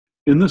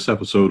In this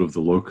episode of the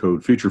Low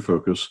Code Feature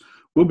Focus,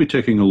 we'll be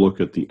taking a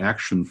look at the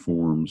Action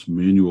Form's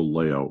manual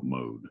layout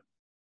mode.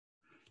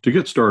 To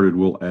get started,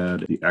 we'll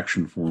add the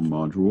Action Form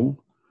module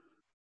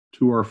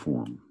to our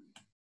form.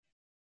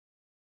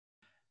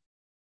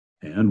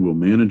 And we'll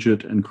manage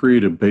it and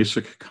create a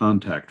basic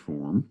contact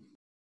form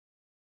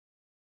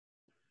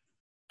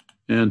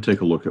and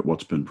take a look at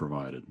what's been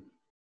provided.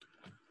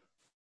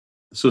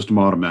 The system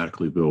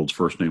automatically builds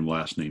first name,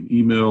 last name,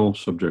 email,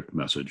 subject,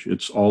 message.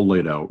 It's all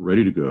laid out,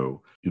 ready to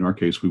go. In our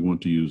case, we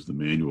want to use the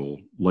manual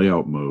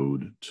layout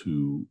mode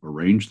to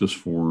arrange this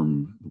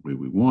form the way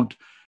we want.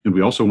 And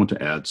we also want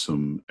to add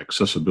some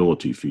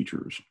accessibility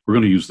features. We're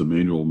going to use the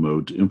manual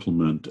mode to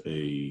implement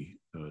a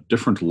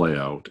different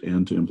layout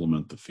and to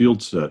implement the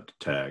Fieldset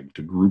tag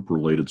to group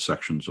related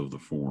sections of the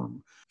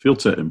form.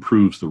 Fieldset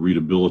improves the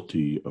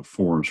readability of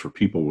forms for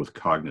people with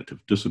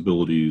cognitive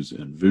disabilities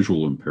and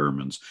visual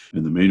impairments,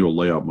 and the manual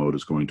layout mode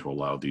is going to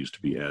allow these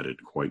to be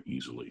added quite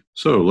easily.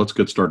 So let's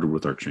get started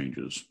with our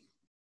changes.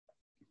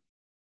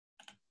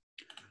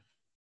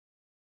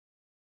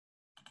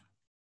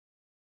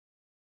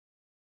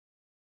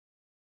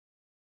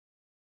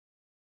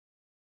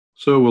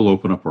 So we'll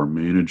open up our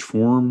Manage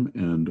form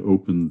and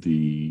open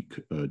the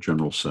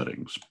general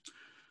settings.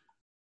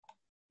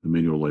 The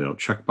manual layout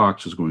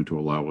checkbox is going to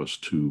allow us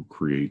to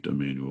create a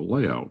manual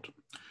layout.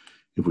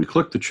 If we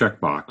click the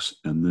checkbox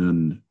and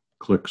then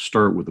click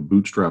Start with a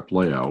Bootstrap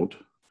layout,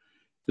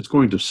 it's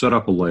going to set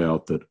up a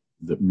layout that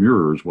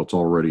mirrors what's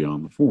already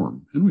on the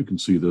form. And we can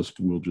see this.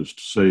 We'll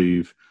just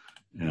save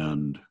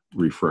and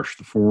refresh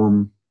the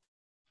form,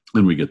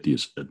 and we get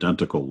this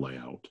identical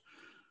layout.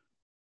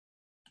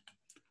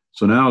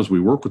 So now as we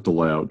work with the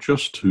layout,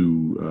 just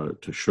to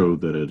show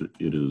that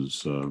it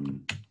is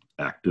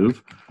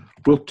active,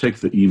 we'll take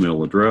the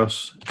email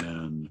address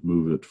and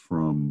move it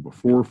from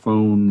before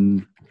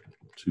phone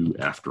to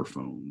after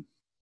phone.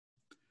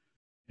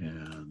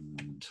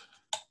 And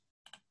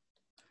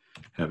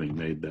having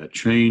made that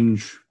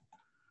change,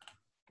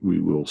 we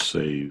will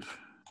save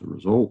the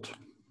result.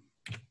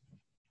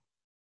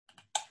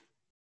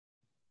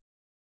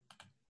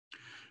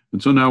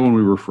 And so now when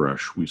we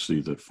refresh, we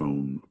see that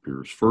phone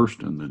appears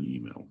first and then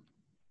email.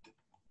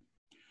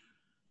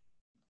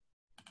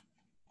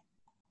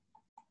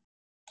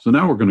 So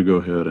now we're going to go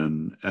ahead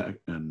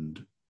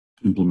and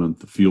implement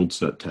the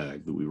Fieldset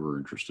tag that we were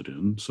interested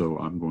in. So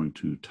I'm going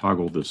to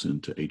toggle this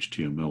into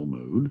HTML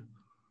mode.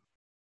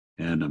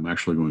 And I'm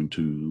actually going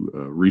to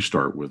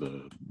restart with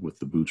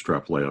the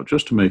Bootstrap layout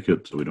just to make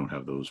it so we don't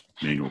have those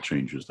manual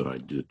changes that I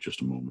did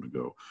just a moment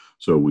ago.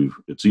 So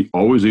it's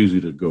always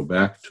easy to go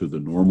back to the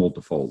normal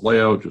default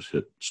layout, just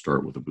hit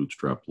Start with a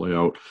Bootstrap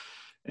layout.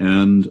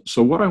 And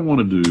so what I want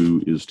to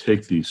do is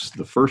take the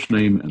first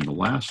name and the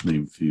last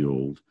name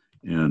field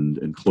and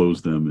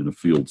enclose them in a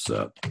field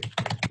set.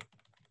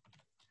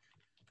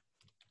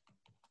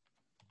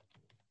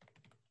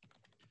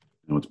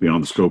 Now, it's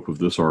beyond the scope of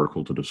this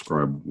article to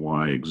describe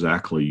why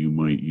exactly you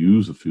might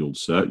use a field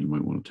set. You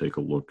might want to take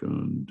a look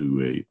and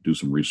do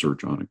some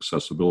research on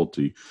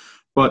accessibility.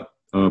 But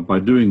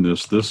by doing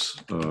this,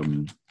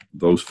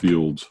 those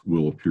fields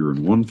will appear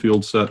in one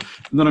field set.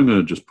 And then I'm going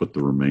to just put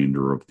the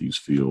remainder of these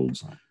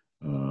fields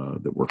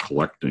that we're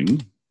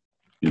collecting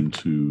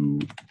into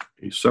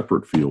a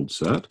separate field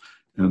set.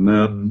 And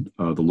then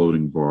the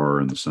loading bar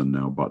and the Send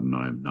Now button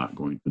I'm not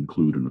going to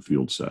include in a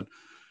field set.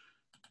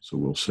 So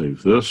we'll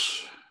save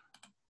this.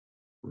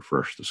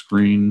 Refresh the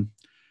screen,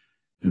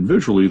 and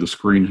visually the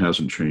screen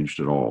hasn't changed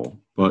at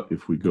all. But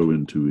if we go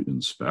into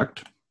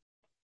Inspect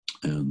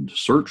and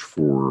search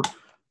for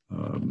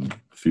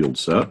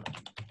Fieldset,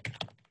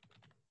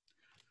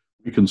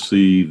 we can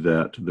see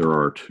that there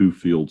are two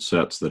field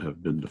sets that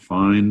have been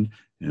defined.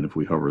 And if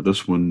we hover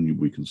this one,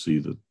 we can see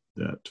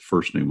that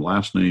first name,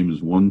 last name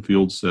is one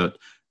field set,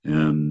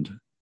 and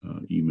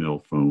email,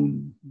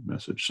 phone,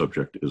 message,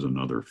 subject is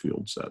another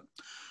field set.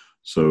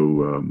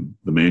 So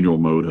the manual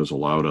mode has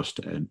allowed us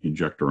to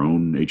inject our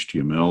own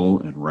HTML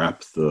and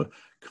wrap the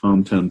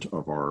content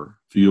of our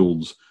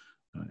fields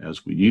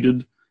as we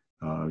needed.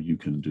 You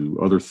can do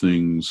other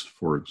things.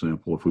 For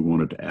example, if we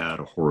wanted to add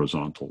a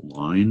horizontal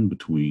line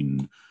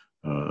between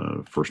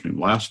first name,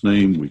 last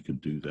name, we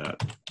could do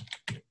that,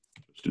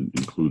 just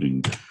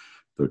including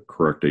the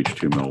correct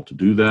HTML to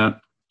do that.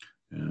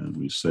 And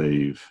we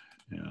save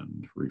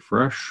and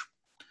refresh.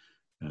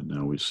 And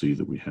now we see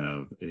that we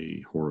have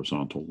a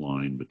horizontal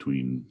line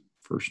between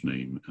first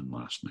name and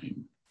last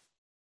name.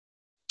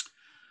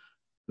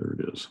 There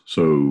it is.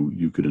 So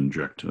you could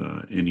inject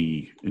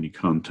any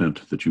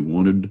content that you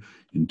wanted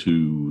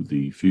into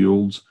the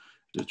fields.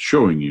 It's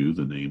showing you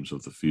the names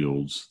of the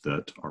fields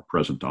that are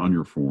present on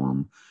your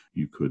form.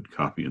 You could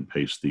copy and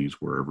paste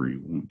these wherever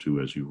you want to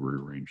as you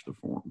rearrange the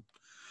form.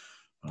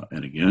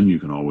 And again,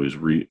 you can always,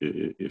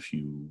 if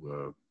you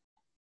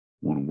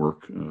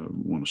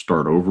want to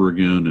start over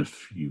again,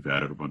 if you've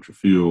added a bunch of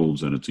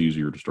fields and it's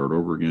easier to start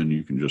over again,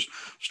 you can just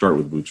start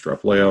with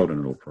Bootstrap layout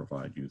and it'll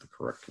provide you the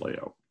correct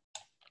layout.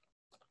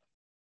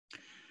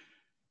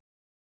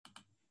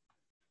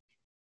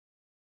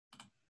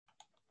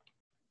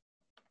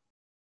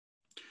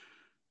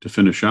 To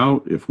finish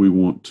out, if we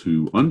want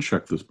to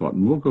uncheck this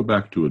button, we'll go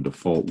back to a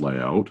default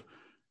layout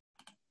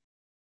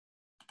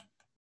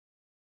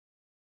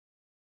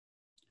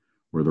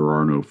where there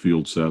are no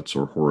field sets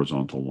or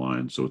horizontal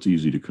lines, so it's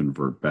easy to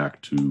convert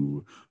back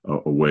to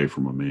away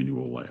from a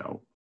manual layout.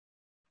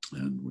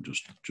 And we'll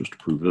just to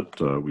prove it,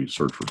 we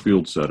search for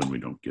field set and we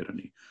don't get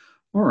any.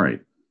 All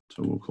right,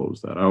 so we'll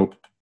close that out.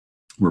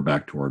 We're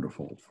back to our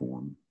default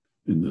form.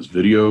 In this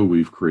video,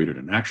 we've created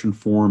an action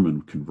form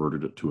and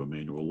converted it to a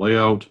manual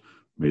layout,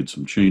 made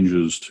some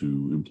changes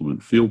to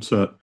implement field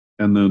set,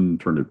 and then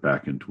turned it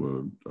back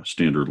into a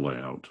standard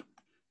layout.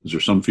 Is there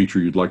some feature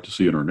you'd like to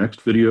see in our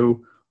next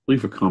video?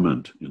 Leave a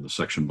comment in the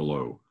section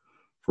below.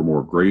 For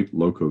more great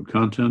low-code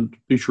content,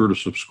 be sure to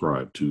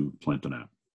subscribe to Plant an App.